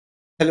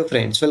Hello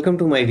friends, welcome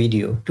to my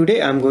video. Today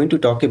I'm going to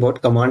talk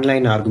about command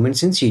line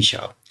arguments in C#.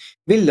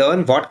 We'll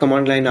learn what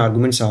command line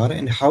arguments are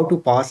and how to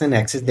pass and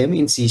access them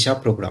in C#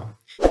 program.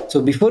 So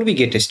before we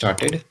get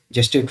started,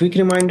 just a quick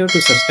reminder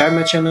to subscribe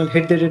my channel,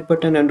 hit the red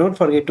button and don't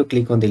forget to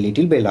click on the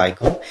little bell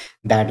icon.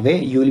 That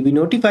way you will be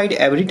notified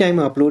every time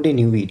I upload a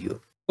new video.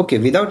 Okay,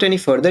 without any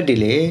further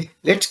delay,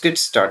 let's get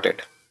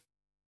started.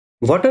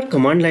 What are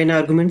command line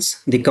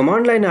arguments? The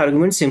command line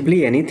argument is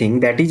simply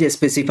anything that is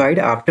specified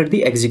after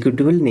the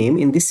executable name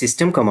in the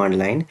system command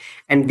line,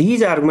 and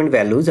these argument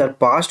values are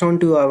passed on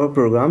to our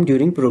program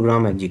during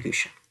program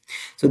execution.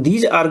 So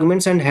these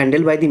arguments are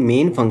handled by the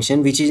main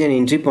function, which is an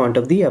entry point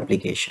of the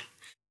application.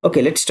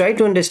 Okay, let's try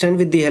to understand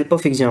with the help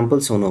of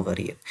example shown over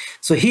here.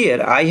 So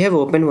here I have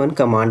opened one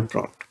command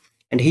prompt,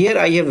 and here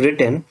I have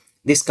written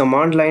this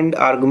command line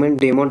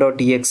argument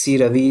demo.exe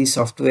Ravi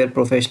Software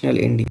Professional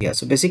India.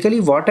 So basically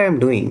what I am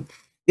doing,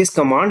 this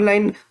command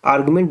line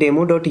argument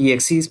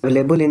demo.exe is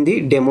available in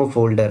the demo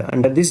folder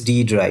under this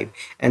D drive,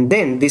 and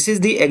then this is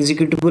the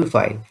executable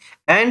file,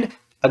 and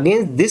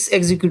against this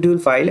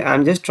executable file I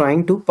am just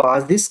trying to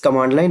pass this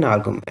command line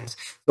arguments.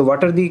 So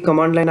what are the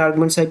command line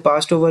arguments I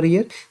passed over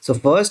here? So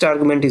first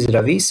argument is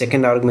Ravi,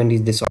 second argument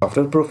is the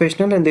software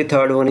professional, and the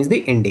third one is the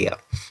India.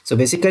 So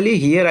basically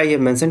here I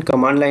have mentioned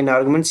command line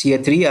arguments. Here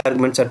three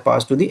arguments are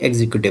passed to the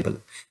executable.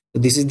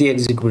 So this is the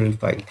executable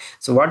file.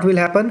 So what will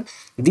happen?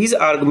 These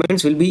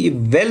arguments will be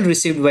well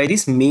received by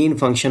this main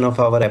function of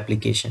our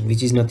application,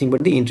 which is nothing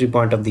but the entry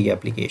point of the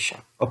application.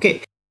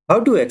 Okay, how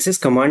to access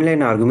command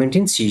line argument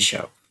in C#?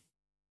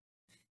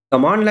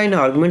 Command line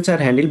arguments are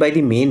handled by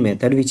the main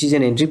method, which is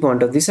an entry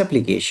point of this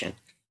application.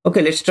 Okay,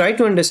 let's try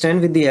to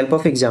understand with the help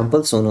of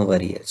example shown over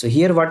here. So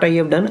here what I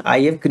have done,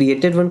 I have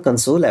created one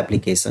console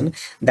application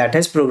that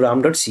has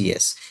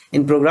program.cs.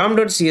 In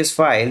program.cs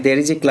file, there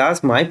is a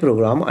class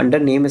myprogram under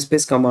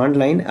namespace command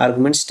line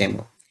arguments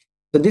demo.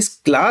 So this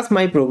class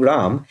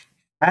myprogram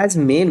has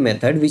main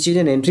method, which is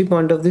an entry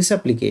point of this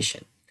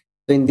application.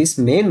 So in this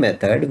main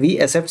method, we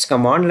accept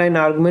command line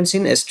arguments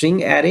in a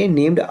string array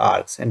named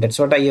args, and that's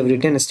what I have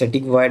written, a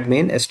static void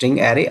main a string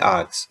array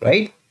args,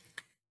 right?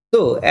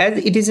 So as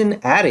it is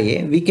an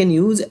array, we can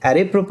use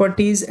array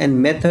properties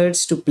and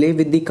methods to play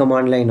with the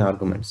command line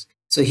arguments.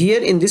 So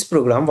here in this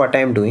program, what I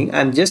am doing,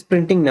 I'm just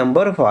printing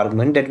number of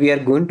argument that we are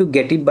going to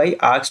get it by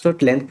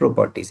args.length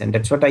properties, and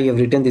that's what I have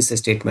written this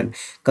statement,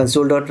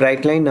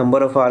 console.writeLine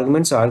number of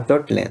arguments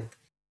args.length.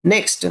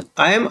 Next,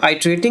 I am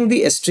iterating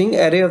the string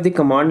array of the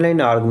command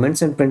line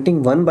arguments and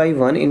printing one by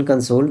one in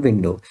console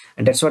window,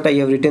 and that's what I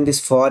have written this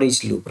for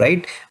each loop,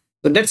 right?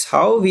 So that's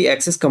how we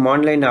access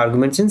command line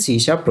arguments in C#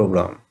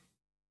 program.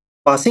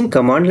 Passing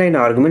command line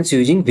arguments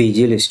using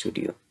Visual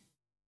Studio.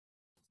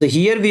 So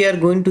here we are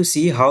going to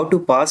see how to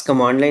pass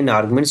command line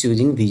arguments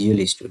using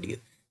Visual Studio.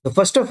 So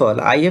first of all,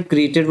 I have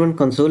created one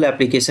console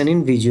application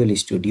in Visual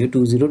Studio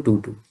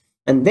 2022.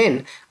 And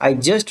then I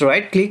just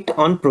right clicked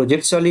on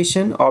project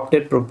solution,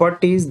 opted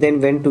properties, then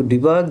went to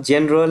debug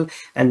general,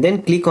 and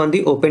then click on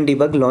the open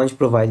debug launch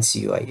profile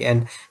CUI.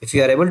 And if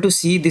you are able to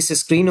see this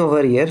screen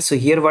over here, so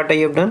here what I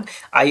have done,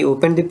 I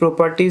opened the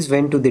properties,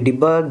 went to the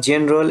debug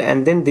general,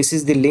 and then this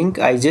is the link.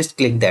 I just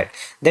click that,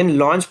 then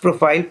launch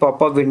profile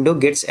pop-up window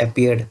gets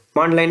appeared.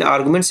 Command line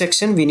argument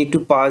section, we need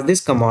to pass this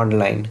command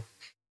line,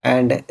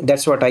 and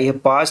that's what I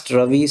have passed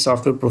Ravi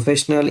Software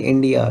Professional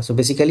India. So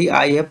basically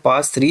I have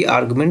passed three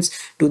arguments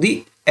to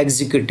the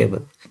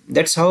executable.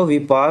 That's how we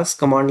pass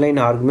command line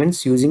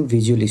arguments using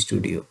Visual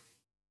Studio.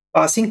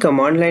 Passing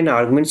command line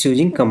arguments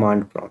using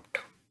command prompt.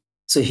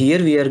 So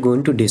here we are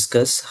going to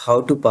discuss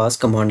how to pass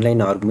command line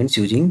arguments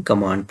using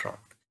command prompt.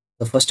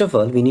 So first of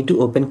all, we need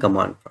to open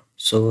command prompt.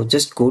 So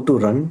just go to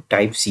run,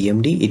 type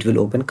cmd, it will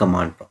open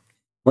command prompt.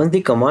 Once the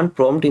command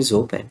prompt is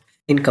open,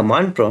 in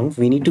command prompt,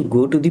 we need to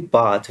go to the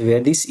path where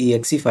this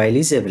exe file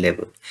is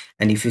available.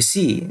 And if you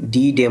see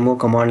d demo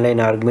command line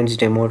arguments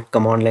demo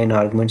command line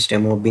arguments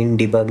demo bin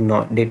debug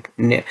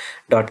 .NET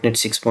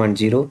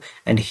 6.0,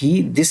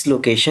 and this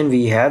location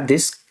we have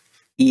this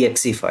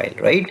exe file,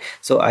 right?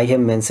 So I have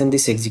mentioned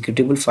this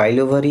executable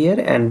file over here,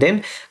 and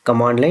then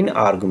command line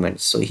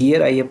arguments. So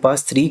here I have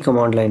passed three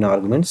command line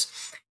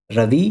arguments,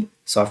 Ravi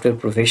Software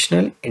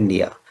Professional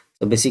India.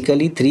 So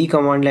basically three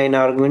command line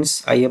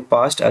arguments I have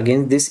passed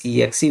against this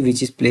exe,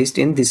 which is placed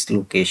in this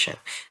location.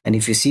 And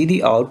if you see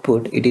the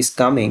output, it is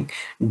coming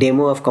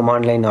demo of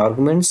command line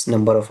arguments,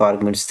 number of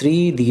arguments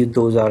 3.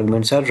 Those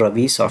arguments are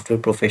Ravi Software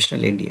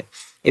Professional India.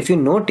 If you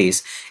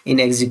notice, in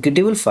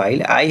executable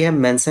file I have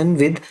mentioned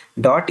with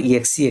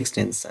 .exe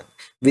extension.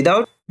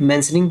 Without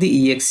mentioning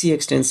the exe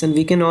extension,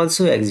 we can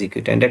also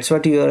execute, and that's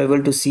what you are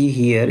able to see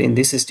here in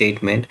this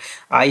statement.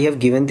 I have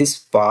given this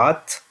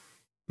path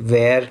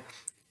where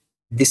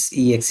this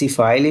exe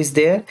file is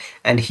there,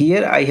 and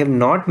here I have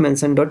not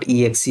mentioned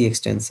 .exe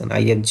extension.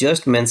 I have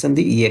just mentioned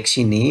the exe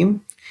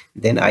name,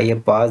 then I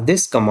have passed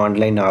this command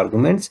line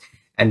arguments,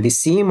 and the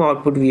same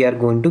output we are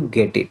going to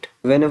get it.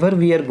 whenever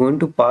we are going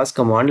to pass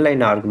command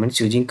line arguments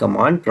using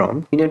command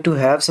prompt, we need to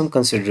have some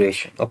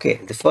consideration.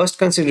 Okay, the first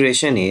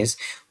consideration is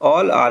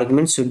all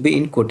arguments should be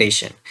in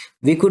quotation.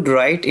 We could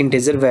write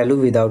integer value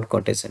without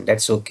quotation,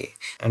 that's okay.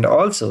 And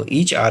also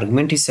each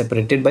argument is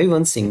separated by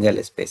one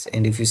single space.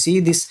 And if you see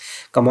this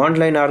command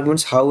line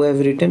arguments, how I have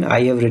written,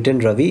 I have written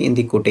Ravi in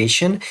the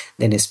quotation,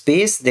 then a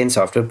space, then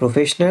software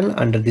professional,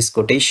 under this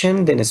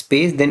quotation, then a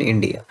space, then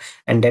India.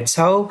 And that's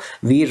how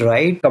we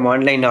write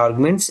command line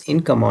arguments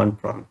in command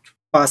prompt.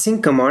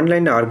 Passing command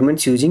line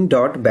arguments using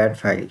 .bat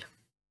file.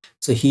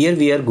 So here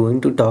we are going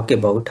to talk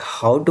about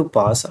how to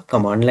pass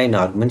command line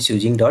arguments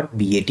using .bat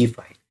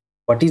file.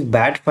 What is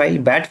bat file?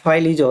 Bat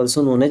file is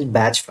also known as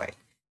batch file.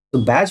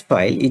 So batch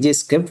file is a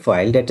script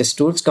file that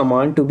stores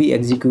command to be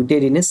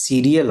executed in a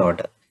serial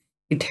order.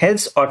 It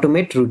helps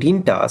automate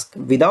routine tasks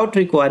without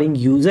requiring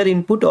user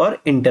input or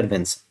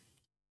intervention.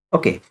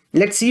 Okay,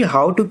 let's see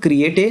how to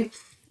create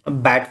a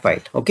bat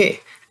file.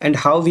 Okay, and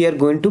how we are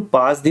going to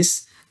pass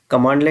this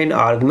command line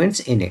arguments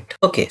in it.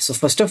 Okay, so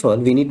first of all,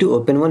 we need to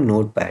open one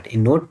notepad.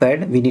 In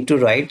notepad, we need to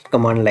write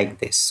command like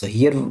this. So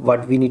here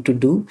what we need to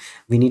do,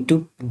 we need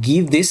to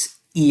give this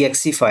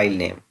exe file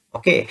name.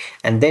 Okay,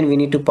 and then we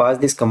need to pass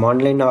this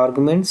command line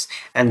arguments,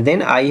 and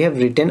then I have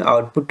written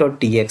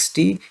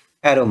output.txt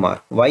arrow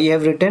mark. Why I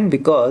have written?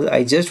 Because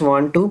I just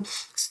want to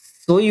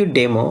show you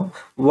demo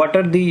what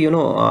are the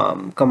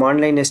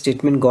command line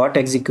statement got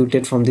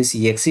executed from this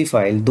exe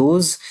file.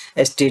 Those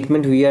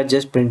statement we are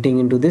just printing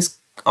into this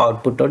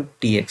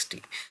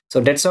output.txt. So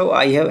that's how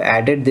I have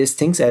added these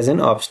things as an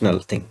optional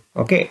thing.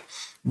 Okay,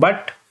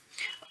 but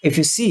if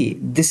you see,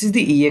 this is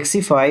the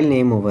exe file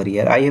name over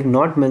here. I have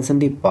not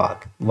mentioned the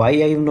path. Why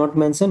I have not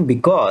mentioned?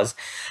 Because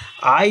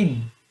I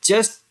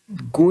just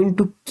going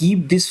to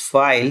keep this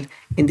file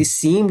in the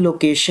same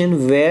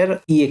location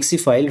where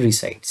exe file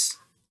resides.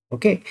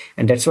 Okay,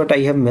 and that's what I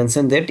have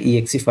mentioned, that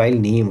exe file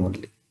name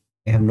only.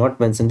 I have not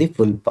mentioned the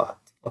full path.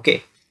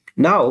 Okay,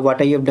 now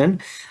what I have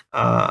done,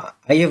 I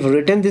have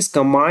written this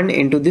command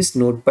into this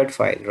notepad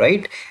file,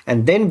 right?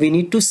 And then we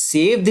need to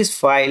save this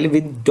file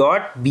with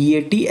 .bat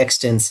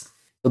extension.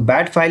 So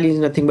bat file is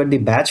nothing but the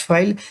batch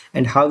file.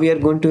 And how we are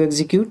going to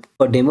execute?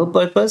 For demo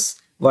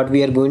purpose, what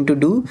we are going to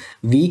do,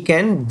 we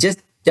can just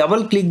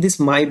double click this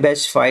my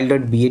batch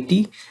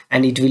file.bat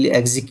and it will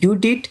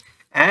execute it,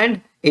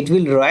 and it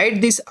will write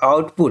this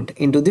output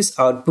into this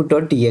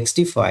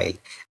output.txt file.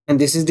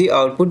 And this is the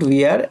output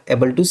we are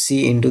able to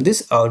see into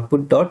this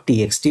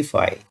output.txt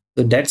file.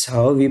 So that's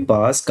how we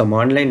pass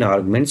command line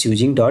arguments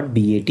using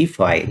 .bat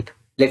file.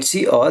 Let's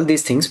see all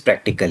these things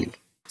practically.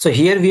 So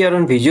here we are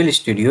on Visual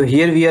Studio.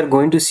 Here we are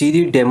going to see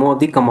the demo of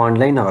the command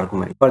line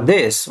argument. For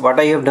this, what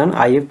I have done,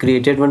 I have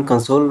created one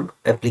console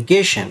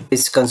application.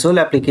 This console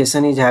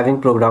application is having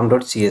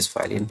program.cs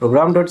file. In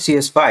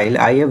program.cs file,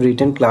 I have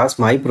written class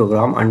my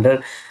program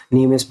under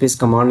namespace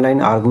command line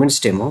arguments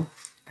demo.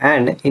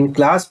 And in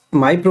class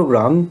my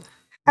program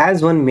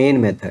has one main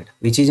method,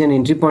 which is an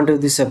entry point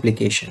of this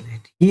application.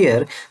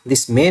 Here,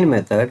 this main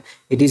method,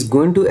 it is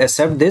going to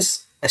accept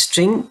this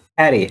string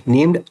array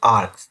named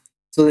args.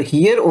 So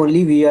here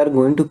only we are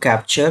going to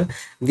capture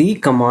the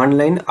command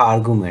line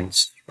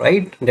arguments,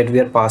 right, that we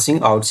are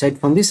passing outside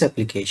from this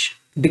application.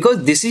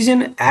 Because this is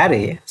an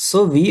array,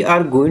 so we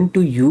are going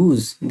to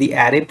use the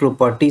array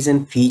properties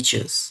and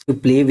features to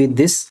play with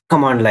this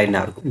command line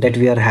argument that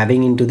we are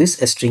having into this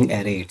string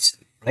array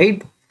itself,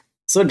 right?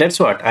 So that's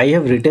what I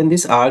have written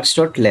this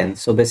args.length.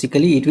 So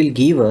basically it will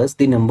give us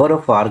the number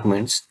of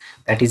arguments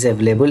that is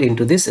available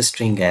into this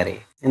string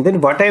array. And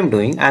then what I am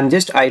doing, I am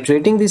just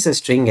iterating this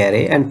string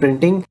array and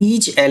printing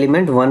each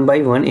element one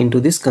by one into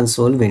this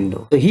console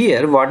window. So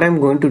here what I am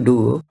going to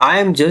do, I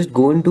am just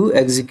going to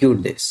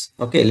execute this.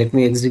 Okay, let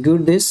me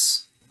execute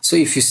this. So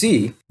if you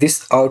see,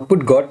 this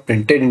output got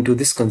printed into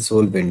this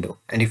console window.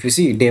 And if you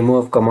see demo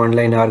of command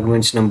line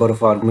arguments, number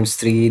of arguments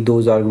 3,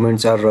 those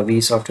arguments are Ravi,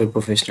 Software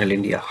Professional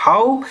India.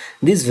 How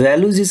these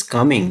values is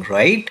coming,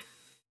 right?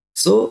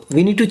 So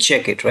we need to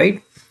check it,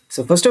 right?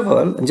 So first of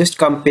all, just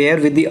compare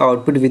with the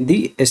output with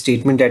the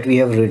statement that we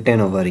have written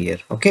over here.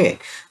 Okay,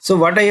 so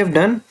what I have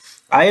done,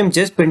 I am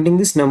just printing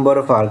this number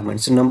of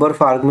arguments. So number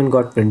of argument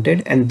got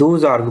printed, and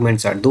those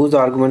arguments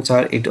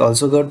are it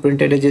also got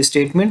printed as a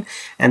statement.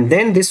 And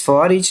then this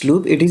for each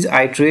loop, it is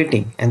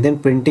iterating and then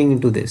printing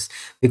into this,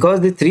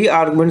 because the 3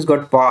 arguments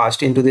got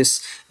passed into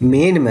this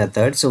main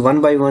method. So one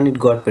by one it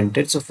got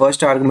printed. So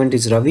first argument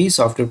is Ravi,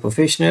 Software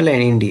Professional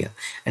and India,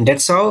 and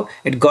that's how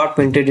it got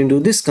printed into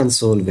this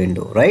console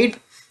window, right?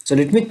 So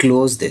let me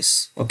close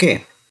this.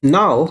 Okay,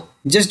 now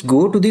just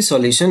go to the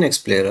Solution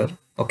Explorer.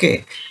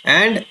 Okay,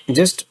 and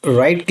just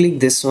right click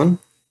this one,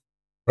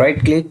 right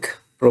click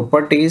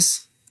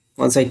properties.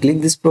 Once I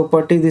click this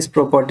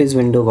properties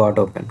window got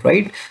opened,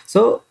 right?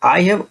 So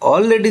I have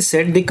already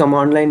set the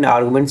command line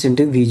arguments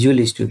into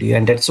Visual Studio,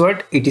 and that's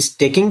what it is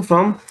taking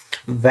from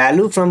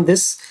value from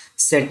this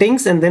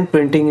settings and then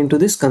printing into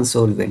this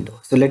console window.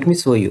 So let me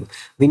show you.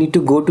 We need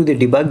to go to the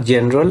debug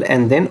general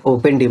and then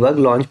open debug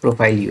launch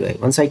profile UI.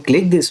 Once I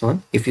click this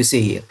one, if you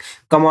see here,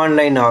 command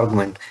line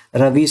argument,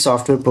 Ravi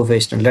software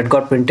professional, that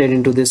got printed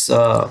into this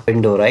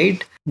window,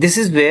 right? This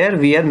is where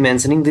we are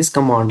mentioning this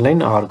command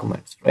line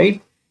arguments,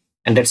 right?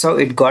 And that's how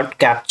it got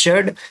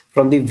captured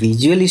from the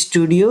Visual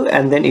Studio,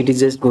 and then it is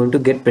just going to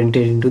get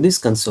printed into this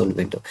console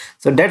window.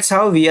 So that's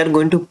how we are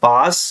going to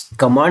pass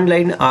command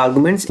line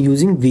arguments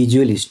using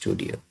Visual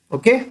Studio.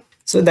 Okay,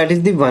 so that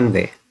is the one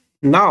way.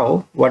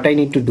 Now what I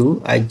need to do,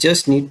 I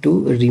just need to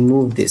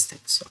remove these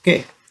things.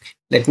 Okay,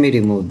 let me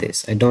remove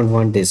this. I don't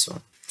want this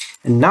one.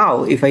 And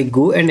now if I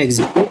go and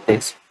execute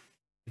this,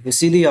 if you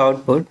see the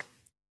output,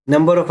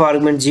 number of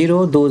arguments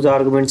 0, those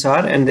arguments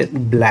are, and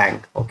then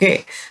blank.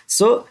 Okay,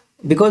 so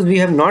because we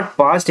have not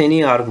passed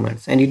any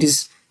arguments, and it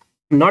is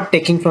not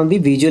taking from the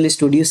Visual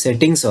Studio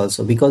settings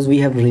also, because we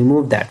have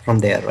removed that from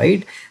there,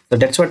 right? So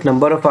that's what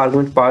number of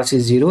arguments passed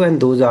is 0,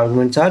 and those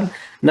arguments are,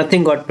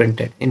 nothing got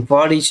printed. In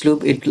for each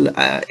loop it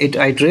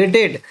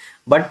iterated,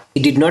 but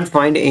it did not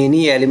find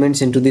any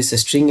elements into this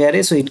string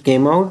array, so it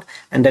came out,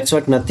 and that's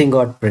what nothing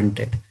got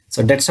printed.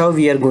 So that's how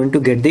we are going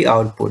to get the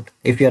output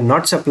if you are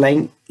not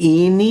supplying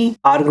any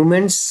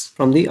arguments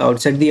from the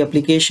outside the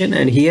application,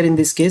 and here in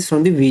this case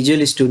from the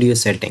Visual Studio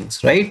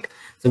settings, right?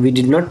 So we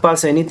did not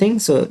pass anything,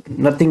 so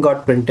nothing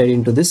got printed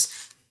into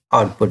this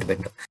output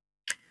window.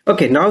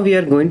 Okay, now we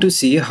are going to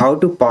see how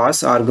to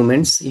pass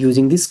arguments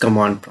using this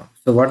command prompt.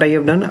 So what I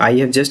have done, I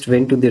have just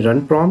went to the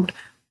run prompt,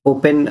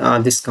 open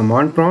this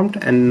command prompt,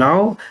 and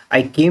now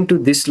I came to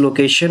this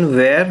location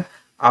where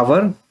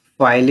our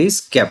file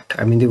is kept.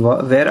 I mean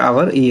where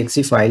our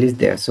exe file is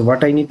there. So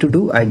what I need to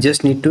do, I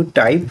just need to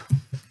type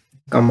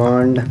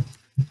command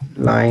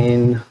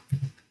line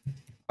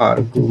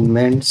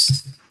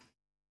arguments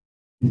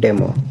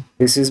demo.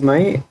 This is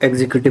my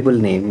executable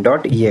name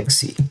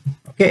 .exe.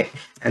 Okay,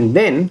 and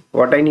then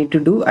what I need to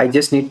do, I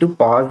just need to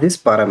pass this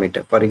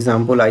parameter. For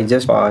example, I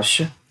just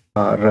pass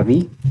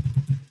Ravi.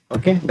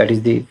 Okay, that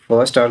is the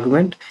first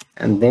argument,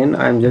 and then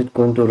I'm just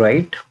going to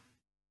write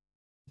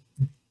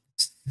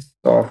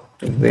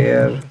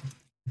software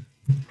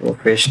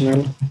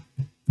professional.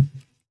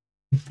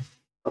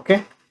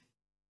 Okay,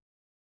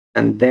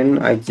 and then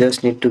I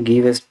just need to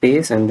give a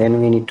space, and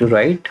then we need to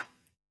write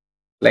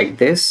like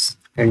this,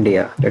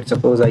 India. Let's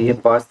suppose I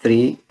have passed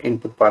 3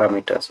 input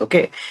parameters.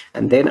 Okay,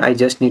 and then I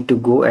just need to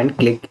go and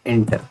click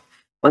enter.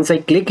 Once I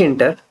click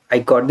enter, I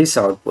got this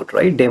output,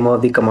 right? Demo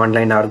of the command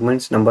line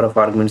arguments, number of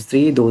arguments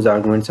 3, those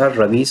arguments are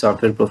Ravi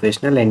software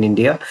professional and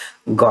India,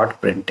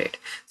 got printed.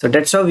 So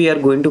that's how we are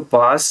going to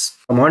pass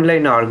command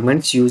line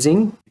arguments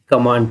using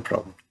command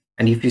prompt,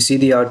 and if you see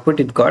the output,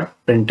 it got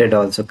printed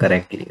also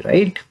correctly,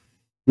 right?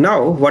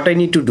 Now what I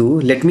need to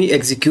do, let me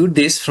execute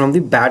this from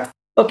the bat.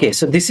 Okay,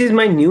 so this is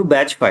my new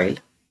batch file.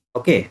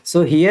 Okay,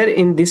 so here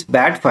in this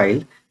bat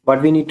file,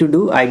 what we need to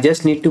do, I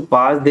just need to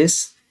pass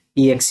this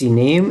exe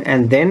name,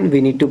 and then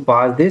we need to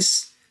pass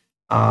this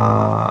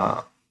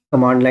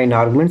command line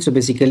argument. So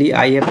basically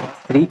I have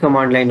 3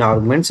 command line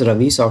arguments,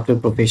 Ravi software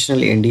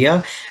professional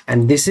India,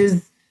 and this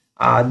is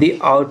the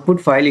output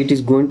file. It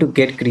is going to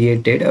get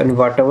created, and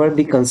whatever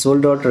the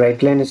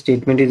console.writeline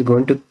statement is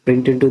going to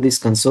print into this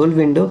console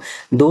window,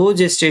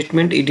 those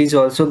statement it is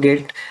also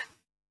get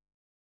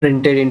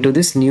printed into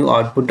this new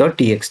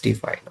output.txt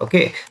file.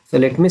 Okay, so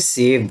let me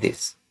save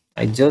this.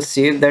 I just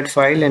saved that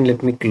file, and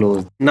let me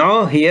close.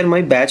 Now here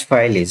my batch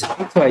file is,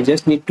 so I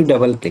just need to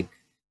double click.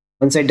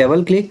 Once I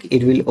double click,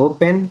 it will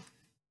open.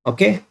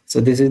 Okay, so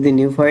this is the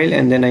new file,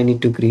 and then I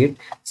need to create.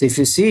 So if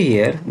you see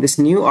here, this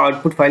new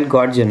output file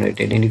got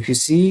generated, and if you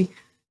see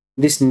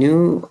this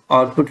new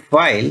output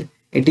file,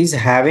 it is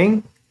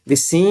having the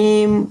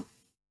same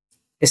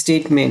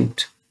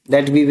statement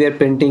that we were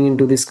printing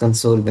into this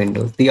console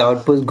window. The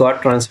output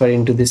got transferred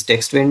into this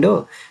text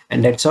window,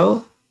 and that's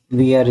how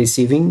we are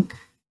receiving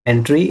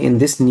entry in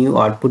this new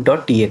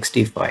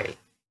output.txt file,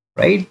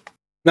 right?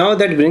 Now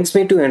that brings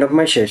me to end of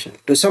my session.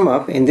 To sum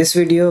up, in this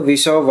video we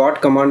saw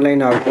what command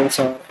line arguments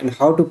are and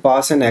how to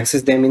pass and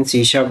access them in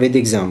C# with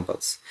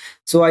examples.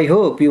 So I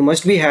hope you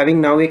must be having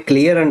now a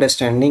clear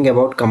understanding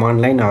about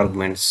command line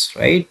arguments,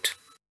 right?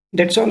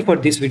 That's all for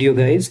this video,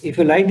 guys. If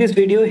you like this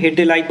video, hit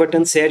the like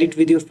button, share it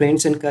with your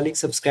friends and colleagues,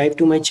 subscribe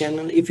to my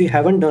channel if you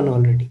haven't done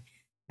already.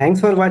 Thanks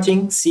for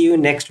watching. See you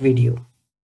next video.